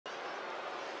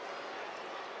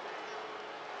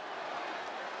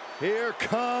Here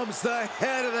comes the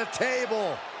head of the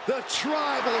table, the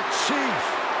Tribal Chief.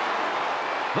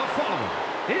 The following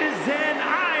is an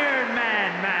Iron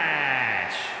Man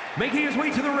match. Making his way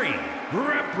to the ring,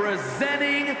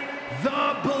 representing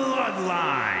the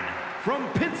Bloodline from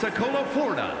Pensacola,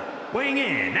 Florida, weighing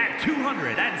in at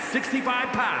 265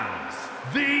 pounds,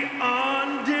 the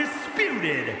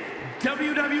undisputed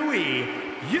WWE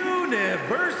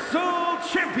Universal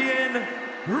Champion,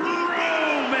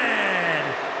 Roman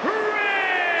Reigns.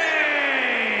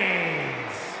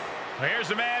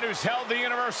 Here's a man who's held the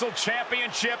Universal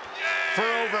Championship for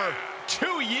over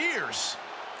 2 years.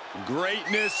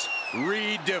 Greatness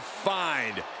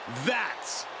redefined.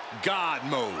 That's God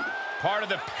mode. Part of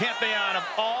the pantheon of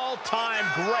all-time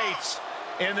greats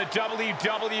in the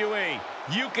WWE.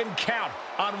 You can count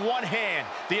on one hand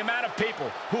the amount of people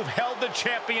who've held the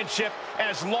championship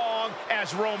as long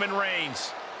as Roman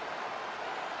Reigns.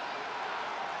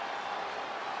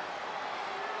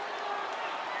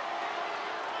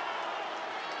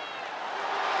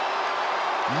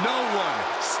 No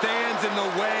one stands in the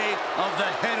way of the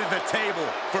head of the table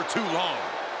for too long.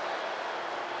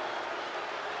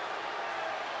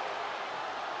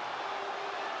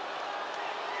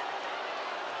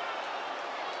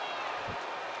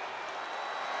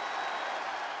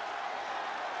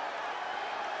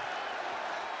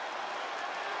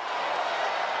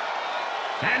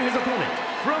 And his opponent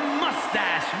from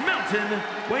Mustache Mountain,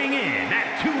 weighing in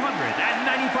at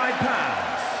 295 pounds.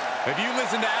 If you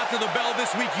listen to After the Bell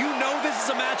this week, you know this is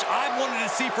a match I've wanted to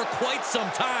see for quite some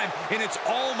time, and it's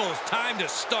almost time to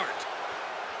start.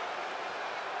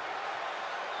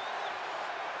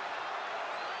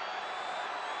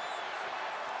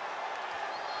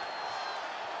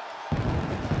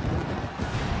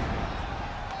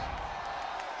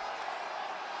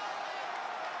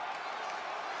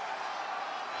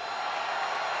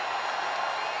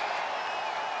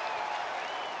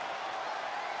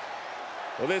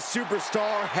 Well, this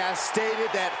superstar has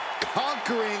stated that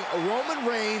conquering Roman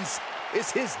Reigns is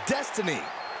his destiny.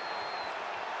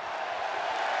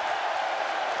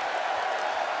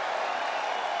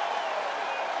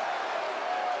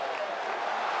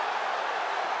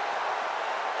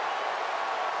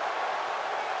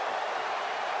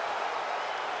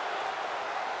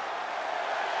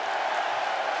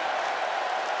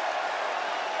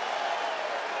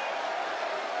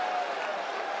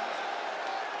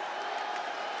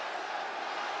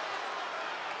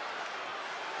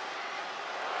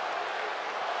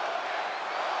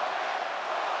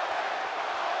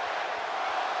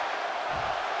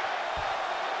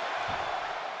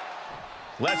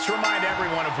 Let's remind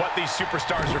everyone of what these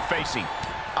superstars are facing.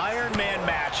 Iron Man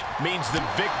match means the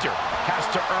victor has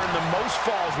to earn the most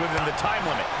falls within the time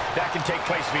limit. That can take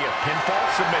place via pinfall,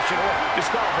 submission, or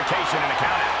disqualification and a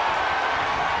countout.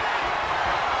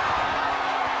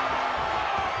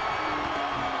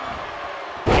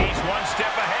 He's one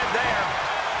step ahead there.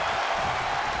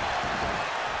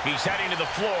 He's heading to the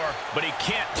floor, but he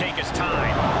can't take his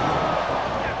time.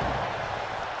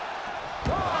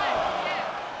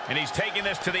 And he's taking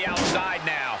this to the outside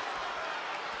now.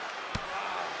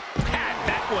 Had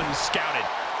that one scouted.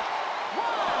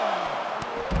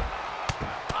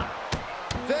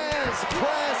 There's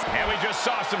press. And we just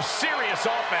saw some serious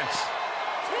offense.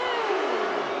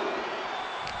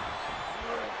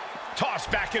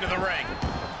 Tossed back into the ring.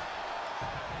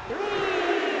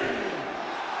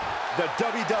 The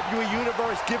WWE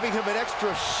Universe giving him an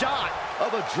extra shot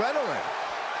of adrenaline.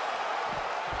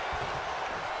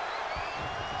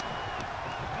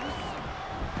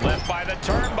 Left by the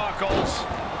turnbuckles.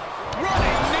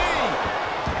 Running knee.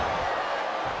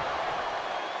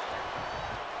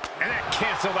 And that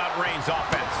canceled out Reigns'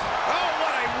 offense. Oh,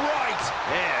 what a right.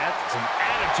 Yeah, that's some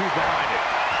attitude behind it.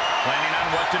 Planning on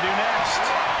what to do next.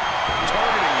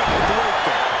 Targeting the throat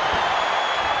there.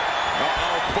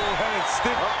 Uh-oh, full-headed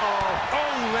stick. Uh-oh.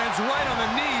 Oh, lands right on the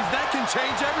knees. That can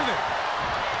change everything.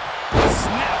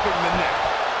 Snapping the neck.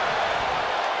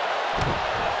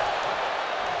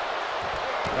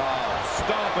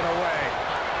 Stomping away.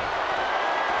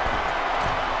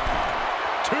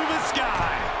 To the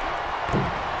sky.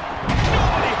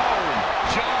 Nobody home.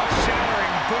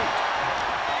 Jaw-shattering boot.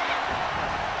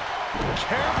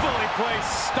 Carefully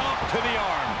placed stomp to the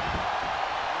arm.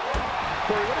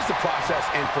 Corey, what is the process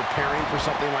in preparing for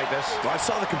something like this? Well, I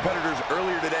saw the competitors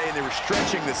earlier today, and they were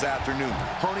stretching this afternoon,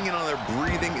 honing in on their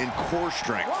breathing and core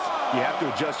strength. You have to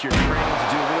adjust your training to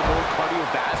do a little more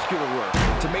cardiovascular work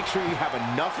to make sure you have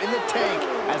enough in the tank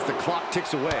as the clock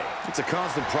ticks away. It's a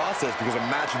constant process because a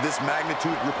match of this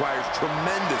magnitude requires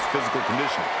tremendous physical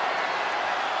conditioning.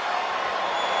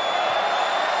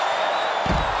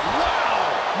 Wow!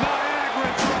 Not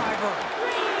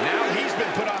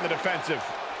offensive.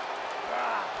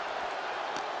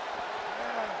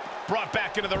 Brought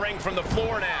back into the ring from the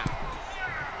floor now.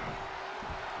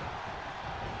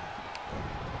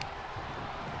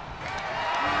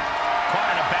 Caught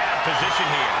in a bad position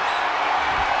here.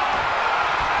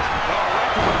 Oh,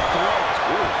 right to the throat.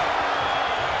 Oof.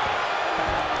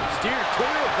 Steer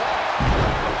clear of that.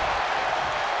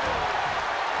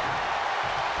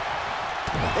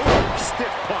 Ooh,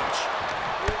 stiff punch.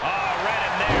 Oh, right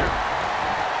in there.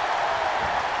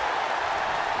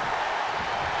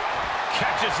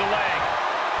 Catches the leg.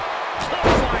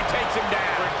 Clothesline takes him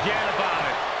down. Forget about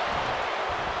it.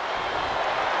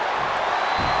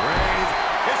 Raised.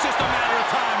 It's just a matter of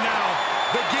time now.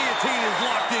 The guillotine is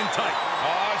locked in tight.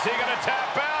 Oh, is he going to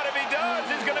tap out? If he does,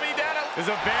 he's going to be down. It's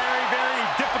a very, very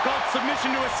difficult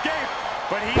submission to escape,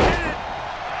 but he did it.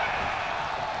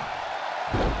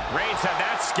 Reigns had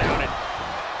that scouted.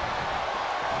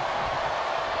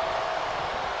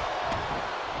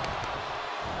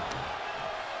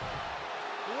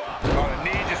 Oh, the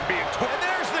knee just being torn. And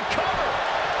there's the cover.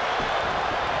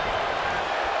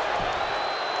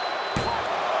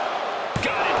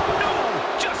 Got it. No,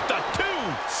 just a two.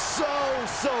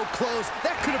 So close.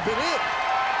 That could have been it.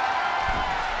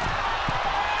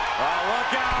 Oh,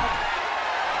 look out.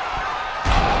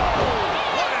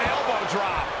 What an elbow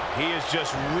drop. He is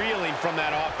just reeling from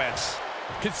that offense.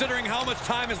 Considering how much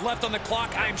time is left on the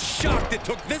clock, I'm shocked it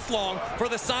took this long for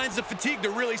the signs of fatigue to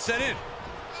really set in.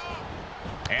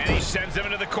 And he sends him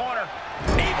into the corner.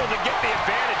 Able to get the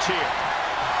advantage here.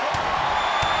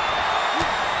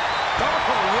 Oh,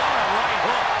 what a right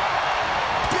hook.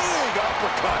 Big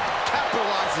uppercut.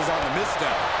 Capitalizes on the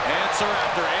misstep. Answer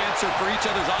after answer for each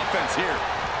other's offense here.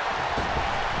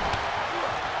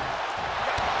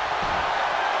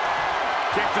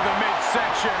 Kick to the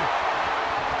midsection.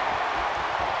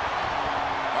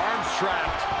 Arms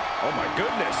trapped. Oh, my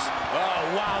goodness.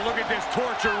 Oh, wow, look at this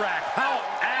torture rack. How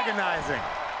agonizing.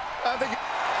 I think...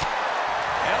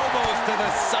 Elbows to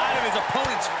the side of his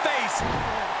opponent's face.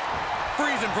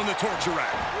 Frees him from the torture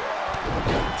rack.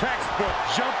 Textbook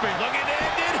jumping. Looking to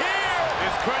end it here.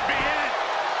 This could be it.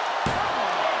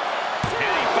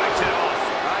 And he fights it off.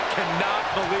 I cannot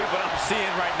believe what I'm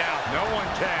seeing right now. No one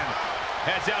can.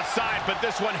 Heads outside, but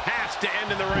this one has to end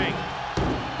in the ring.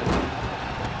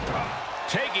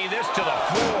 Taking this to the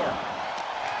floor.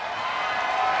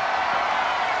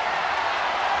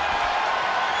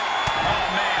 Oh,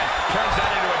 man. Turns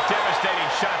that into a devastating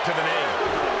shot to the knee.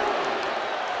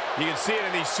 You can see it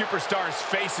in these superstars'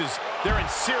 faces. They're in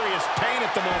serious pain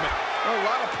at the moment. A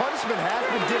lot of punishment has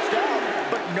been dished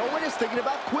out, but no one is thinking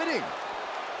about quitting.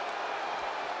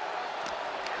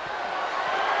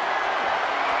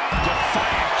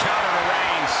 Defiant counter to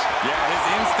Reigns. Yeah, his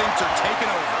instincts are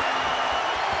taking over.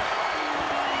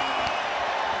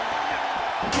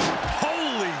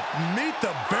 Holy, meet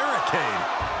the barricade.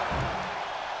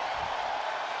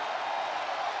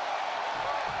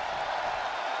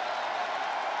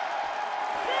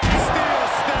 Steel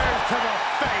stairs to the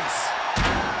face.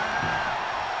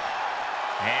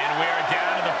 And we are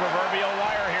down to the proverbial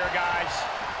wire here, guys.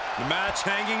 The match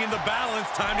hanging in the balance.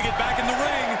 Time to get back in the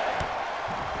ring.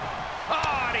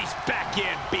 Oh, and he's back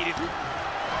in. Beat it.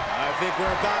 I think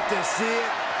we're about to see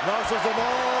it. Muscles him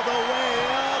all the way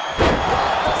up.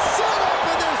 The setup,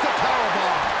 and there's the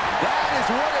powerbomb. That is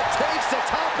what it takes to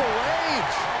topple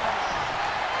Reigns.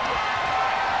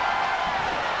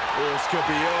 This could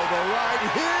be over right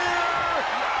here.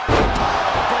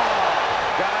 Powerbomb.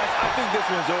 Guys, I think this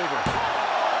one's over.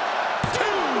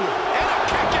 Two, and a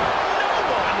kick out. No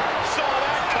one saw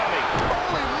that coming.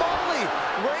 Holy moly.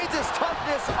 Reigns'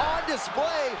 toughness on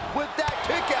display with that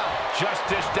kick out. Just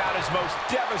dished out his most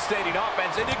devastating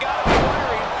offense, and you gotta be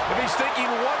wondering if he's thinking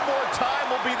one more time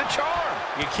will be the charm.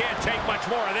 You can't take much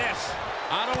more of this.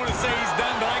 I don't want to say he's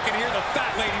done, but I can hear the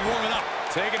fat lady warming up.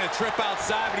 Taking a trip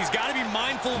outside, but he's got to be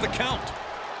mindful of the count.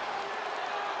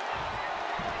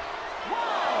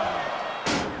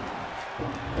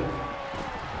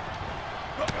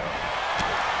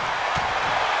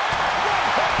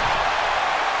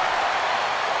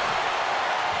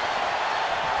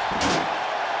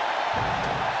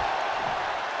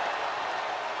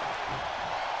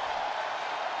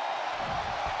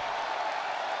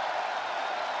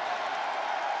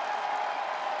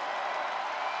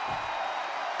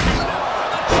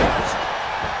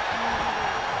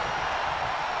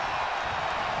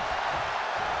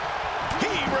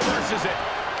 Reverses it.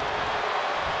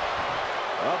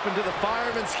 Up into the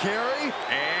fireman's carry.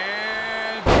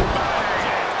 And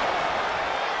bang!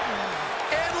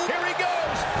 And here he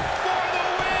goes for the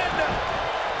win.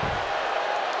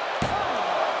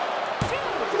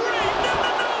 3.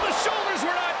 No, the shoulders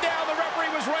were not down.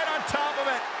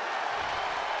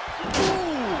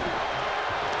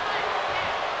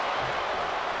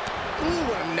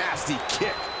 nasty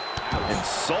kick.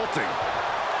 Insulting.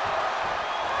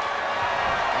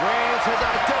 Reigns has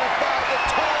identified the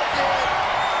target.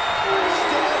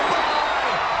 Stand by.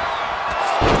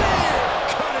 Spear.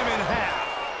 Cut him in half.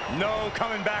 No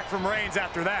coming back from Reigns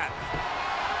after that.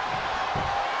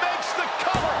 Makes the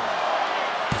cover.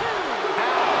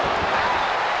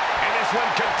 And this one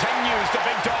continues. The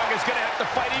big dog is going to have to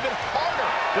fight even harder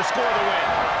to score the win.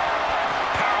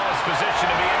 Powerless position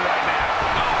to be in right now.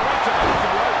 Right to the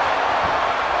throat.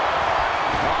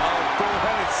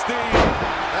 Full-headed steam.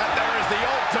 There is the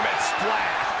ultimate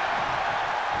splash.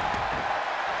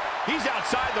 He's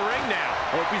outside the ring now.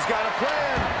 Hope he's got a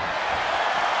plan.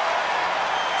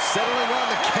 Settling on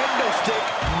the kendo stick.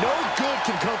 No good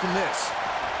can come from this.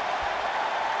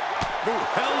 Ooh,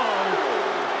 hello.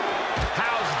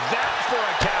 How's that for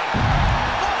a counter?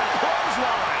 What a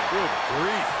clothesline. Good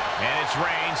grief. And it's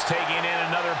Reigns taking in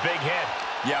another big hit.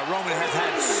 Yeah, Roman has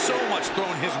had so much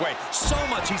thrown his way. So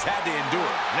much he's had to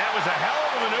endure. And that was a hell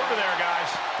of a maneuver there, guys.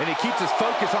 And he keeps his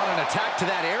focus on an attack to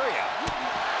that area.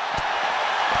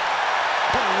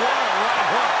 What a right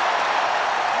hook.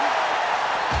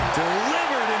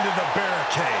 Delivered into the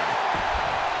barricade.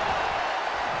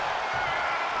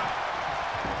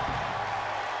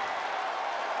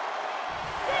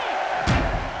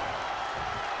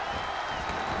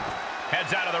 Heads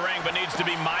out of the ring, but needs to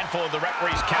be mindful of the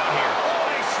referee's count here.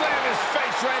 Oh, he slammed his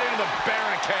face right into the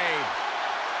barricade.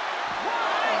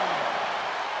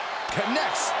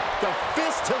 Connects the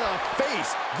fist to the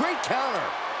face. Great counter.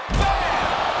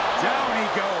 Bam! Down he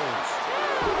goes.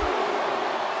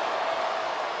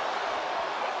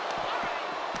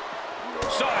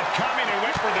 Saw it coming and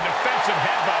went for the defensive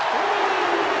headbutt.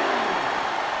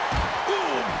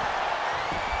 Boom!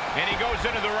 And he goes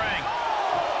into the ring.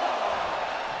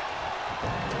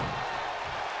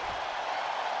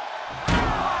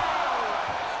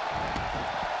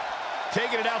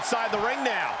 Taking it outside the ring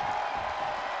now.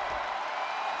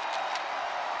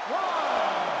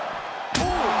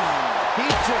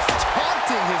 He's just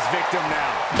taunting his victim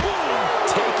now.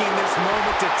 Taking this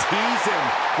moment to tease him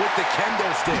with the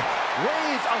kendo stick.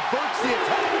 Reigns averts the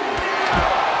attack.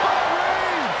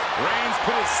 Reigns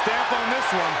put his stamp on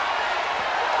this one.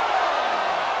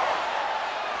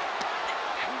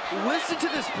 Listen to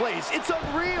this place. It's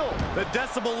unreal. The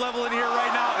decibel level in here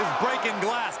right now is breaking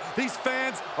glass. These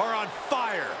fans are on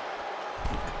fire.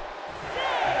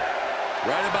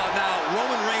 Right about now,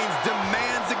 Roman Reigns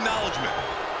demands acknowledgement.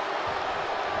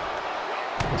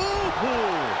 Ooh.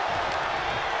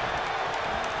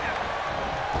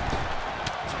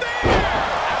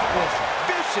 That was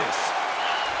vicious.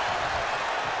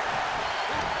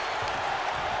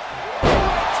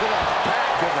 To the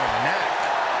back of the neck.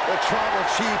 The Tribal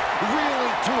Chief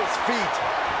reeling to his feet.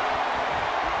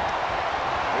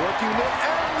 Looking to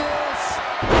end this.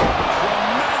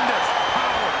 Tremendous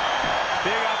power.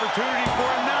 Big opportunity for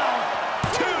him now.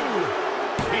 2.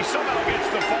 He somehow gets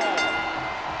the fall.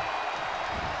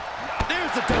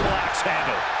 There's the double axe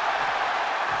handle.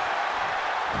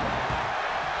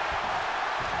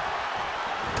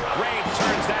 Reigns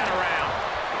turns that around.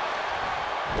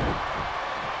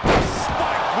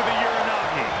 Spiked with a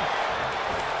Uranagi.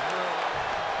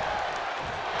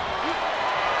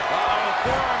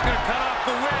 Forearm's gonna cut off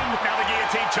the wind. Now the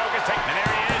guillotine choke is taken. And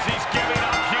there he is. He's giving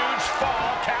up. Huge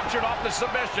fall. Captured off the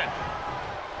submission.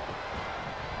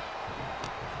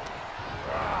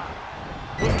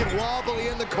 Looking wobbly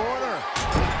in the corner.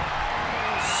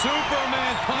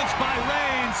 Superman punch by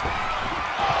Reigns.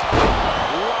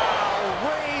 Wow,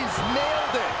 Reigns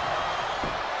nailed it.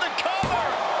 The cover.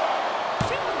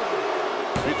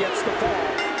 He gets the fall.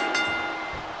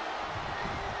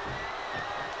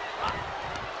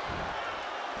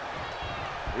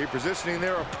 Repositioning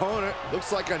their opponent.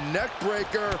 Looks like a neck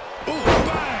breaker. Ooh,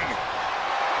 bang!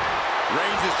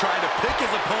 Reigns is trying to pick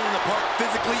his opponent apart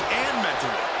physically and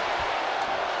mentally.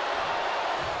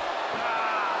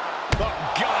 Oh,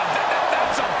 God,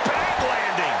 that's a bad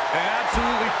landing. An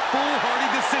absolutely foolhardy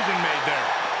decision made there.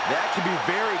 That can be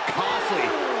very costly.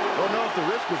 Don't know if the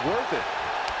risk was worth it.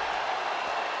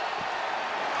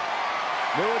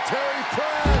 Military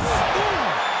press.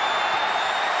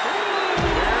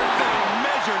 There's a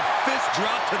measured fist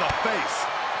drop to the face.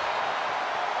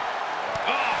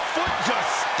 Oh, foot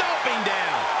just stomping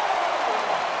down.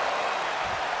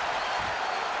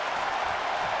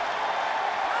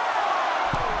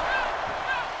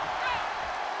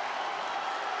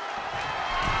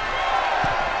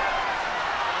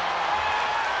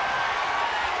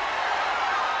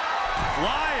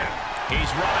 Flying.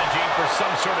 He's rummaging for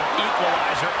some sort of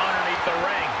equalizer underneath the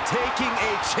ring. Taking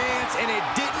a chance, and it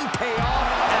didn't pay off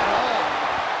at all.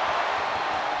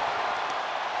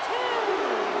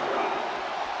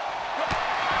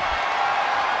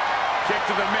 right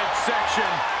to the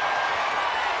midsection.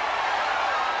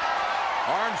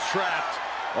 Arms trapped.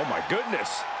 Oh, my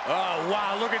goodness. Oh,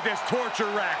 wow, look at this torture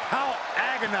rack. How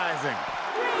agonizing.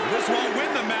 This won't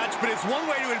win the match, but it's one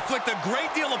way to inflict a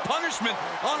great deal of punishment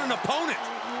on an opponent.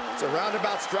 It's a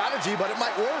roundabout strategy, but it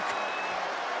might work.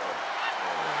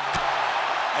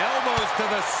 Elbows to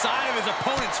the side of his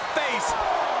opponent's face.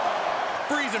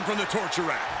 Frees him from the torture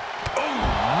rack. Oh,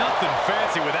 nothing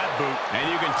fancy with that boot.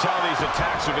 And you can tell these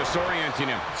attacks are disorienting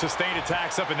him. Sustained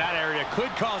attacks up in that area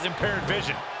could cause impaired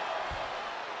vision.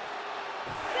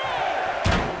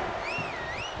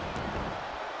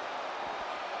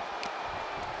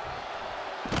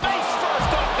 Face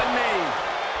first off the knee.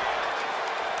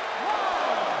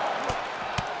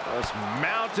 Just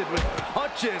mounted with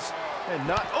punches and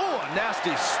not, oh, a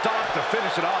nasty stomp to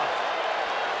finish it off.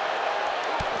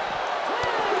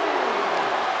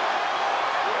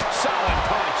 Solid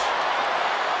punch.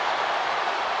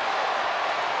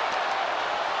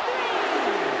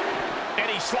 And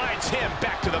he slides him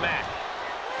back to the mat.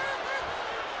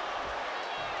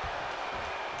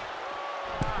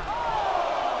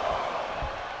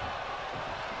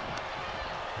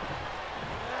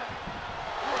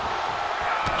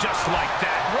 Just like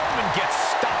that, Roman gets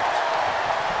stopped.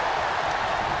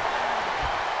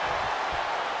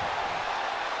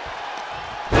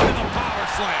 Into the power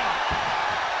slam.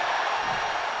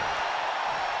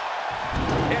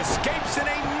 Escapes in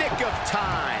a nick of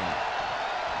time.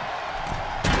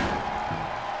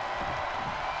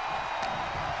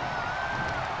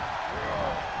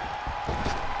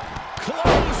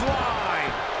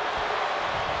 Clothesline.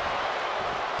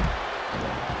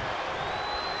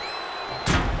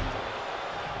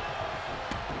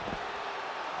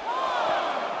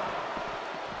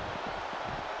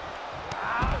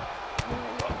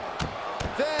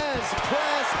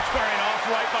 Squaring off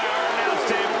right by our announce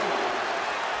table.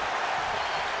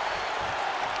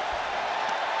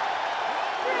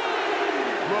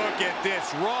 Look at this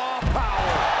raw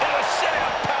power. And a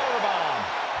sit-out powerbomb.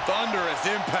 Thunderous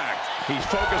impact. He's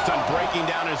focused on breaking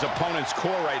down his opponent's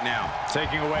core right now.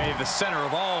 Taking away the center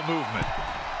of all movement.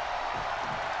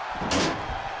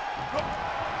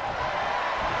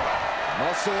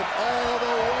 Muscled all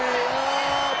the way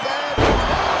up and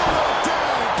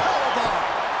down. Powerbomb.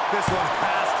 This one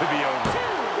has to be over.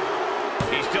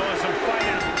 He still has some fight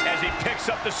in him as he picks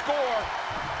up the score.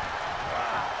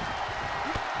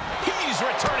 He's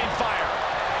returning fire.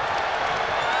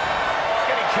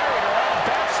 Getting carried around.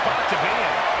 Bad spot to be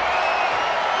in.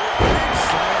 Big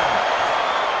slam.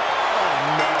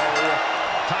 Oh, no.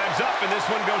 Time's up, and this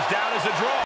one goes down as a draw.